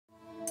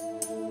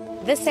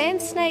The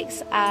Sand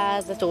Snakes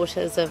are the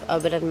daughters of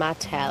Oberyn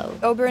Martell.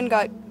 Oberyn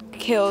got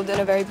killed in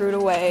a very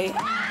brutal way,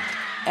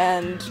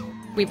 and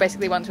we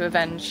basically want to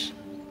avenge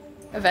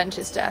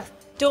his death.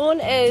 Dawn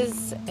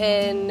is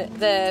in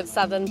the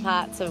southern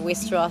parts of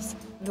Westeros.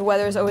 The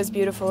weather is always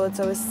beautiful, it's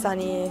always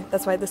sunny.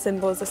 That's why the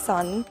symbol is the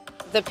sun.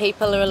 The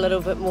people are a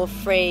little bit more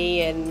free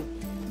and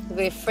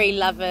they're free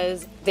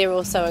lovers. They're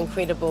also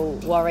incredible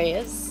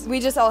warriors. We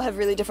just all have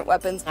really different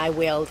weapons. I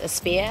wield a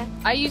spear.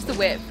 I use the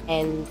whip.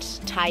 And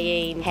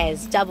Tyene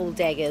has double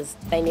daggers.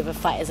 They never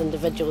fight as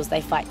individuals,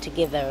 they fight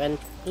together and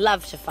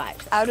love to fight.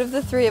 Out of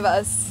the three of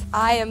us,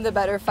 I am the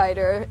better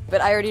fighter, but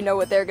I already know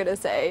what they're gonna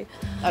say.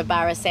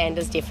 Obara Sand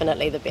is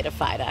definitely the better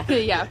fighter.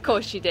 Yeah, of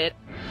course you did.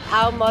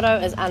 Our motto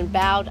is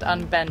unbowed,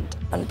 unbent,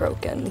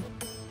 unbroken.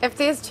 If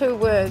there's two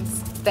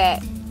words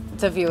that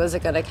the viewers are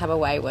going to come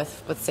away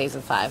with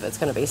season 5, it's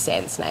going to be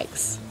Sand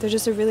Snakes. They're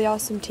just a really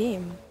awesome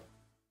team.